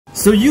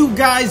So you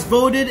guys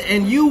voted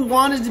and you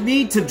wanted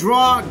me to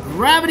draw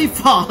Gravity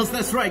Falls.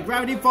 That's right,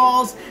 Gravity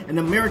Falls, an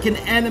American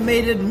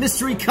animated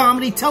mystery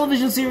comedy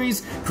television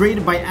series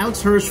created by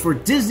Alex Hirsch for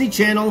Disney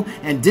Channel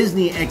and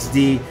Disney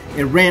XD.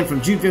 It ran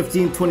from June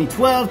 15,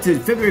 2012 to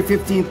February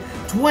 15,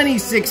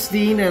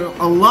 2016, and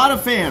a lot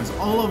of fans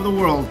all over the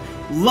world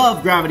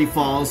love Gravity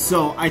Falls,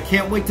 so I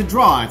can't wait to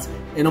draw it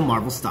in a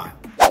Marvel style.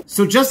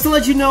 So just to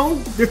let you know,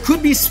 there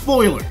could be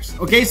spoilers,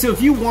 okay? So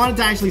if you wanted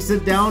to actually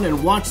sit down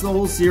and watch the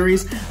whole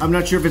series, I'm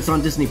not sure if it's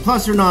on Disney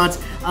Plus or not,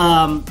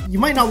 you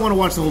might not want to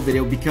watch the whole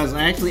video because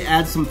I actually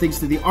add some things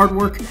to the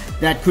artwork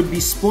that could be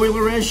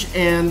spoilerish,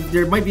 and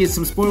there might be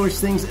some spoilerish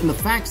things in the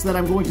facts that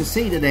I'm going to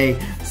say today,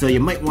 so you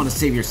might want to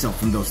save yourself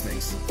from those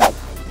things.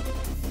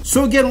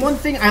 So again, one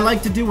thing I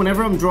like to do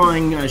whenever I'm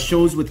drawing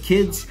shows with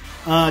kids,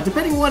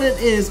 depending on what it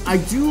is, I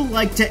do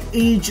like to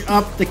age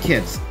up the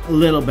kids a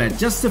little bit,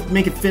 just to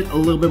make it fit a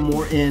little bit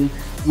more in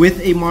with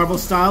a Marvel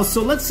style.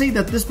 So let's say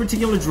that this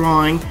particular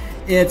drawing,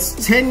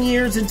 it's 10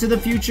 years into the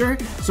future.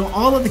 So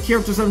all of the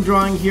characters I'm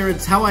drawing here,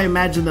 it's how I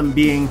imagine them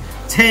being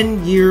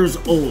 10 years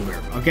older.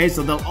 Okay,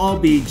 so they'll all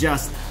be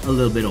just a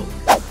little bit older.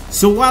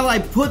 So while I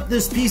put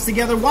this piece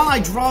together, while I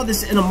draw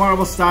this in a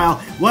Marvel style,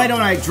 why don't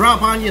I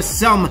drop on you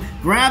some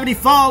Gravity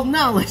Falls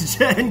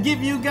knowledge and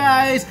give you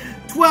guys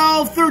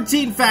 12,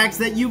 13 facts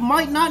that you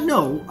might not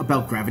know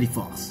about Gravity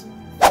Falls.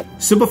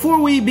 So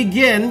before we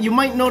begin, you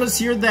might notice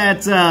here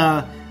that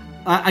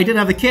I didn't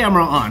have the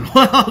camera on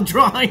while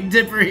drawing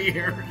Dipper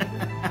here.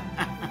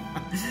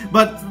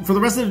 But for the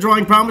rest of the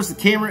drawing, promise the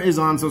camera is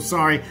on, so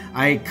sorry,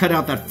 I cut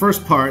out that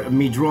first part of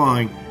me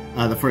drawing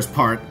the first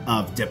part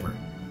of Dipper.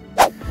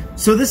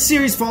 So this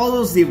series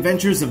follows the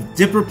adventures of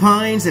Dipper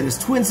Pines and his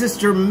twin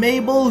sister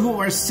Mabel, who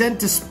are sent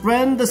to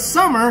spend the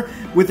summer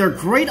with their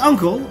great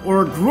uncle,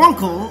 or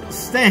grunkle,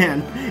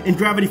 Stan, in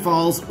Gravity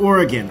Falls,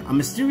 Oregon, a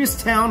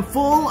mysterious town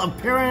full of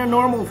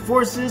paranormal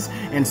forces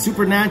and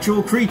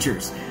supernatural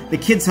creatures. The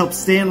kids help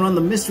Stan run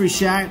the Mystery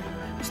Shack,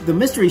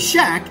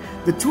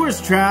 the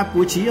tourist trap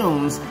which he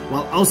owns,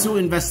 while also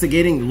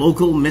investigating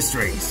local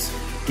mysteries.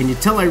 Can you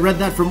tell I read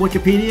that from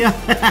Wikipedia?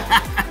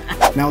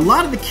 Now, a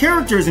lot of the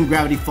characters in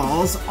Gravity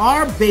Falls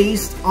are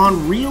based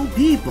on real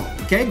people,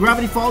 okay?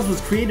 Gravity Falls was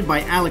created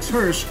by Alex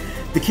Hirsch.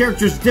 The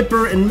characters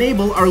Dipper and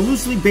Mabel are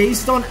loosely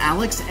based on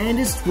Alex and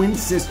his twin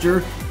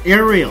sister,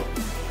 Ariel.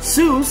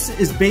 Seuss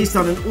is based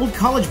on an old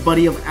college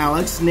buddy of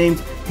Alex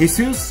named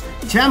Jesus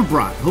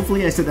Chambrat.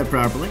 Hopefully I said that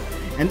properly.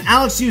 And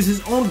Alex used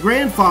his own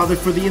grandfather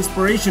for the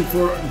inspiration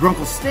for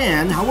Grunkle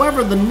Stan.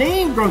 However, the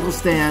name Grunkle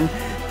Stan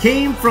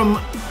came from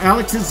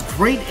Alex's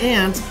great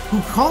aunt,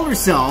 who called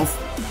herself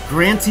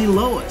Granty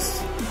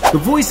Lois. The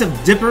voice of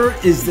Dipper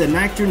is an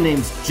actor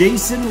named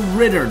Jason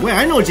Ritter. Wait,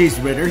 I know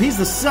Jason Ritter. He's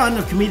the son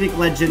of comedic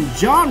legend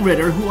John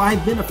Ritter, who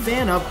I've been a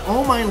fan of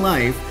all my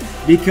life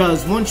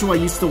because one show I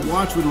used to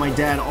watch with my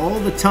dad all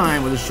the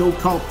time was a show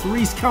called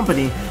Three's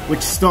Company,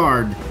 which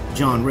starred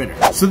John Ritter.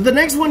 So the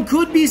next one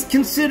could be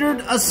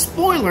considered a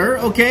spoiler,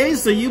 okay?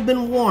 So you've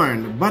been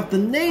warned. But the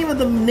name of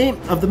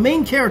the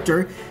main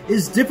character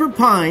is Dipper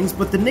Pines,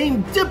 but the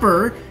name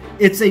Dipper,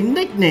 it's a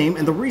nickname,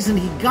 and the reason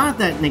he got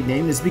that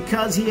nickname is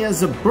because he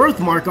has a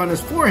birthmark on his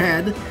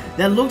forehead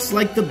that looks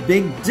like the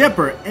Big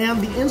Dipper,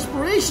 and the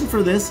inspiration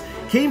for this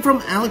came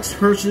from Alex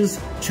Hirsch's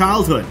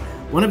childhood.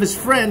 One of his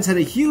friends had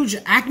a huge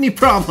acne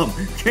problem,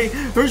 okay?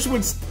 Hirsch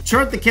would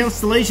chart the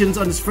constellations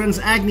on his friend's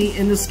acne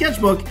in his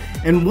sketchbook,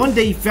 and one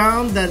day he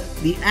found that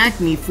the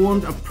acne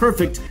formed a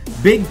perfect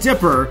Big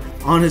Dipper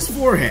on his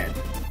forehead.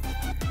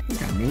 That's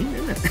kind of mean,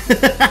 isn't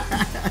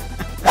it?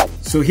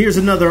 So here's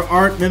another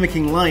art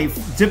mimicking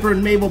life. Dipper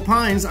and Mabel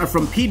Pines are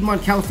from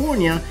Piedmont,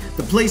 California,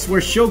 the place where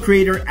show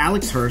creator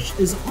Alex Hirsch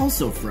is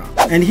also from.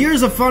 And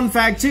here's a fun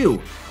fact too.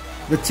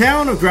 The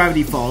town of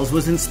Gravity Falls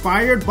was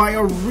inspired by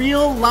a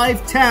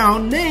real-life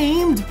town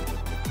named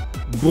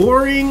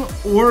Boring,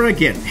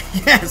 Oregon.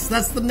 Yes,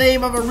 that's the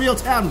name of a real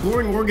town,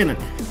 Boring,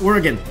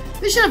 Oregon.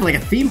 They should have like a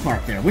theme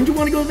park there. Wouldn't you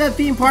want to go to that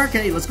theme park?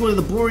 Hey, let's go to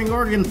the Boring,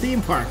 Oregon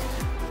theme park.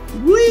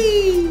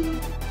 Whee!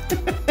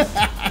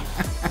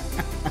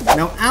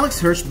 Now, Alex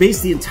Hirsch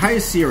based the entire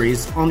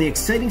series on the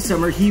exciting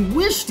summer he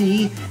wished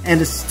he and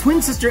his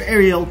twin sister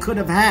Ariel could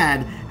have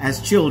had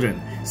as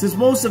children. Since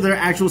most of their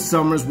actual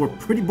summers were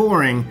pretty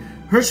boring,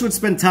 Hirsch would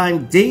spend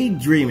time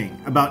daydreaming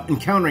about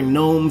encountering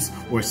gnomes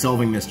or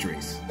solving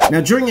mysteries.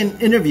 Now, during an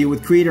interview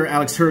with creator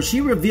Alex Hirsch,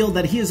 he revealed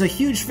that he is a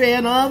huge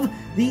fan of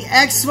The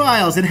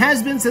X-Files and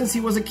has been since he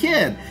was a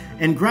kid,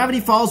 and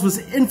Gravity Falls was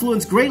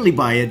influenced greatly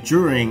by it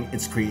during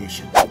its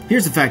creation.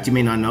 Here's a fact you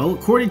may not know.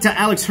 According to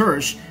Alex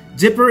Hirsch,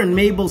 Dipper and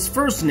Mabel's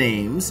first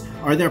names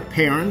are their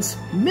parents'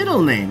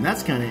 middle name.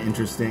 That's kind of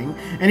interesting.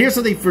 And here's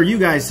something for you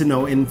guys to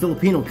know in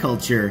Filipino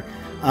culture,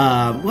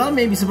 well,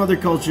 maybe some other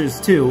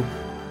cultures too.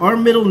 Our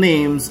middle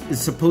names is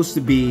supposed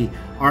to be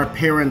our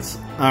parents'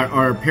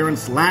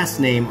 last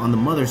name on the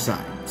mother's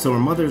side. So our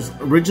mother's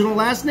original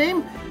last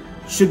name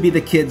should be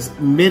the kid's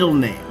middle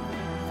name.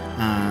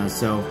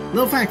 So,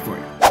 little fact for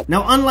you.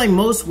 Now, unlike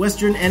most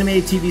Western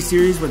animated TV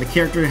series where the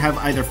character have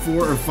either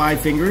 4 or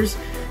 5 fingers,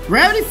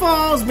 Gravity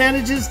Falls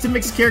manages to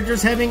mix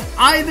characters having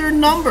either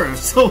number.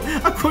 So,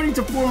 according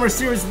to former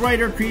series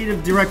writer,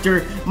 creative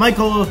director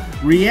Michael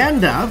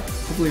Rianda,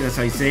 hopefully that's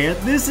how you say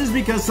it, this is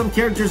because some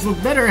characters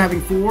look better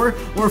having 4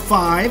 or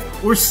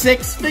 5 or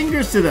 6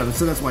 fingers to them.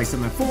 So that's why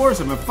some have 4,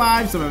 some have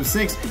 5, some have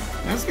 6.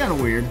 That's kind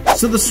of weird.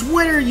 So the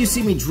sweater you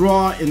see me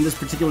draw in this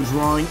particular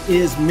drawing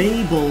is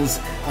Mabel's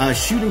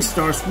shooting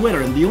star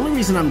sweater. And the only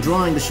reason I'm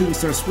drawing the shooting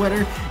star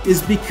sweater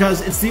is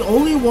because it's the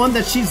only one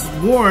that she's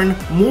worn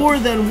more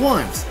than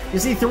once. You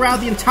see,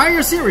 throughout the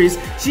entire series,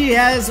 she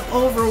has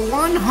over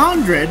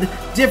 100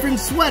 different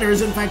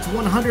sweaters. In fact,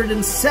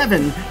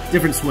 107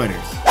 different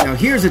sweaters. Now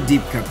here's a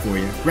deep cut for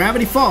you.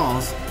 Gravity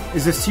Falls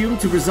is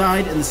assumed to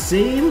reside in the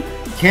same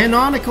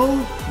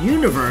canonical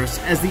universe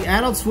as the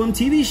Adult Swim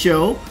TV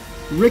show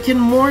Rick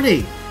and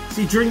Morty.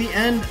 See, during the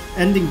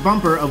ending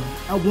bumper of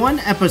one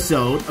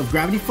episode of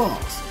Gravity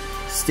Falls,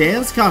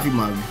 Stan's coffee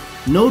mug,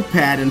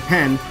 notepad, and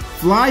pen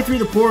fly through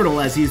the portal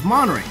as he's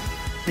monitoring.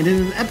 And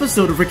in an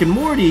episode of Rick and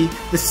Morty,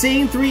 the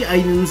same 3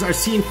 items are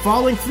seen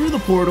falling through the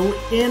portal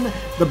in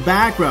the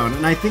background.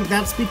 And I think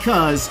that's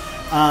because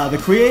the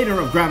creator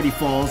of Gravity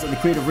Falls and the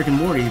creator of Rick and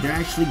Morty, they're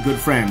actually good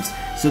friends.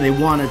 So they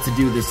wanted to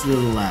do this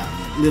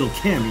little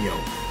cameo,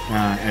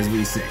 as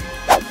we say.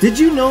 Did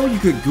you know you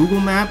could Google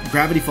Map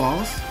Gravity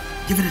Falls?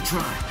 Give it a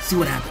try. See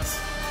what happens.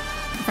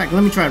 In fact,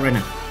 let me try it right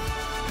now.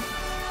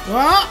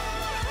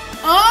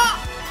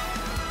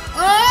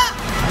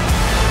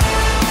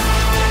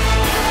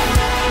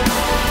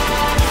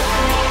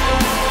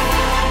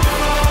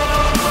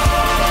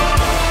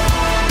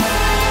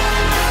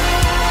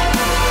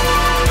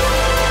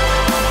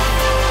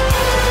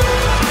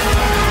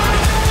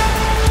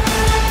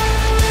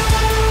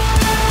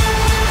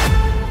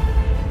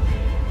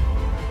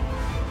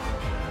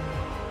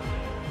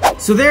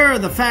 So there are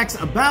the facts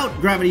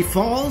about Gravity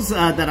Falls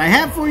that I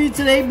have for you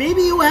today.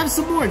 Maybe you have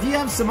some more. If you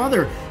have some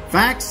other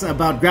facts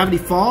about Gravity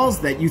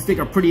Falls that you think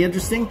are pretty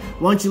interesting,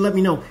 why don't you let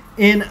me know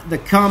in the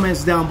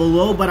comments down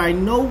below. But I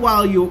know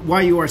while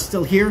you are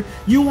still here,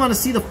 you want to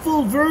see the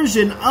full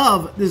version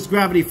of this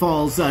Gravity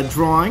Falls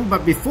drawing.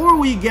 But before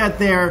we get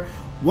there,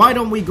 why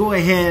don't we go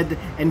ahead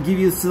and give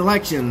you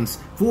selections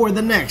for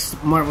the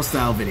next Marvel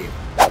Style video.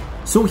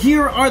 So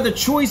here are the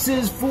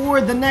choices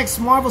for the next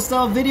Marvel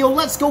Style video.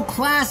 Let's go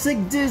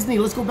classic Disney.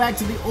 Let's go back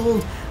to the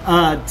old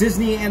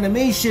Disney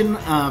animation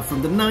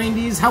from the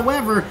 90s.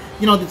 However,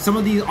 you know,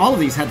 all of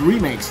these had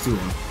remakes to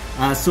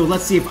them. So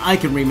let's see if I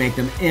can remake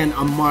them in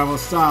a Marvel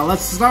Style.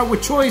 Let's start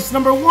with choice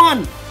number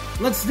 1.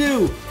 Let's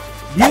do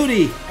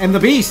Beauty and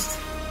the Beast.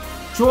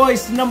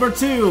 Choice number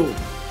 2,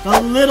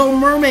 The Little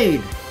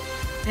Mermaid.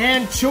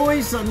 And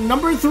choice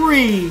number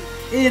 3,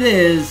 it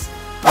is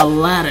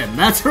Aladdin.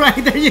 That's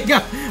right, there you go.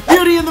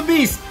 Beauty and the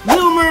Beast,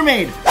 Little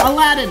Mermaid,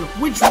 Aladdin.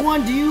 Which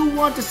one do you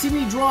want to see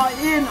me draw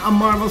in a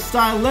Marvel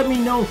Style? Let me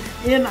know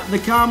in the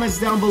comments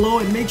down below,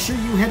 and make sure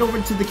you head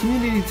over to the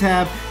community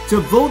tab to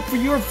vote for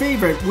your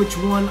favorite, which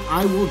one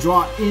I will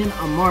draw in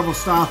a Marvel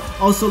Style.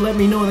 Also, let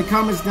me know in the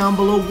comments down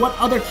below what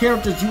other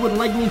characters you would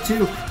like me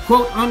to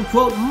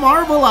quote-unquote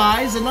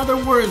Marvelize. In other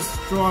words,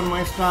 draw in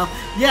my style.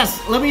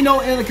 Yes, let me know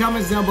in the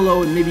comments down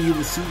below, and maybe you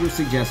will see your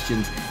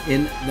suggestions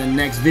in the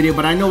next video.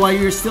 But I know while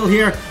you're still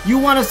here, you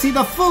want to see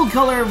the full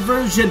color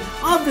version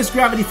of this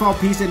Gravity Fall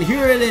piece, and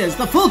here it is,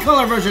 the full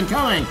color version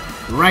coming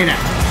right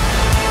out.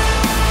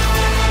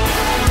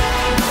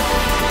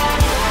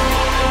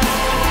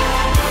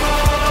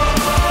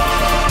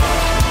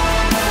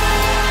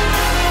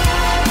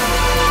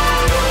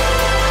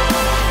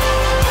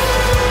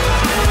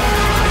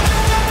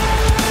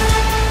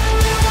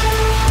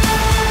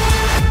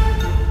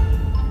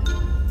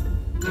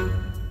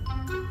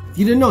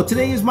 You didn't know,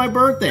 today is my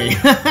birthday.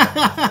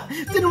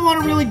 Didn't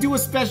want to really do a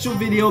special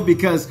video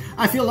because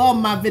I feel all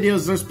my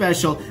videos are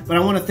special, but I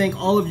want to thank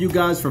all of you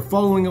guys for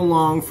following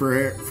along,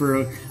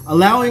 for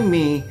allowing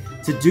me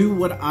to do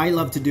what I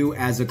love to do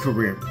as a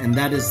career, and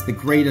that is the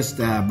greatest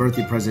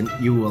birthday present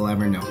you will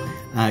ever know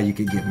you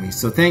could give me.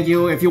 So thank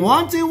you. If you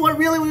want to,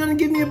 really want to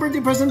give me a birthday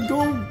present,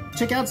 go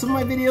check out some of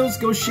my videos,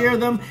 go share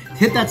them,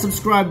 hit that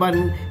subscribe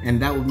button, and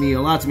that would mean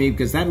a lot to me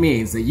because that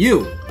means that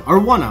you are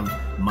one of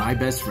my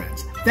best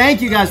friends.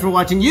 Thank you guys for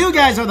watching. You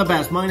guys are the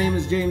best. My name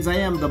is James. I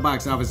am the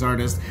box office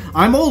artist.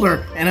 I'm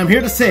older, and I'm here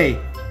to say,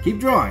 keep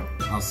drawing.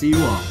 I'll see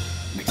you all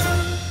next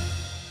time.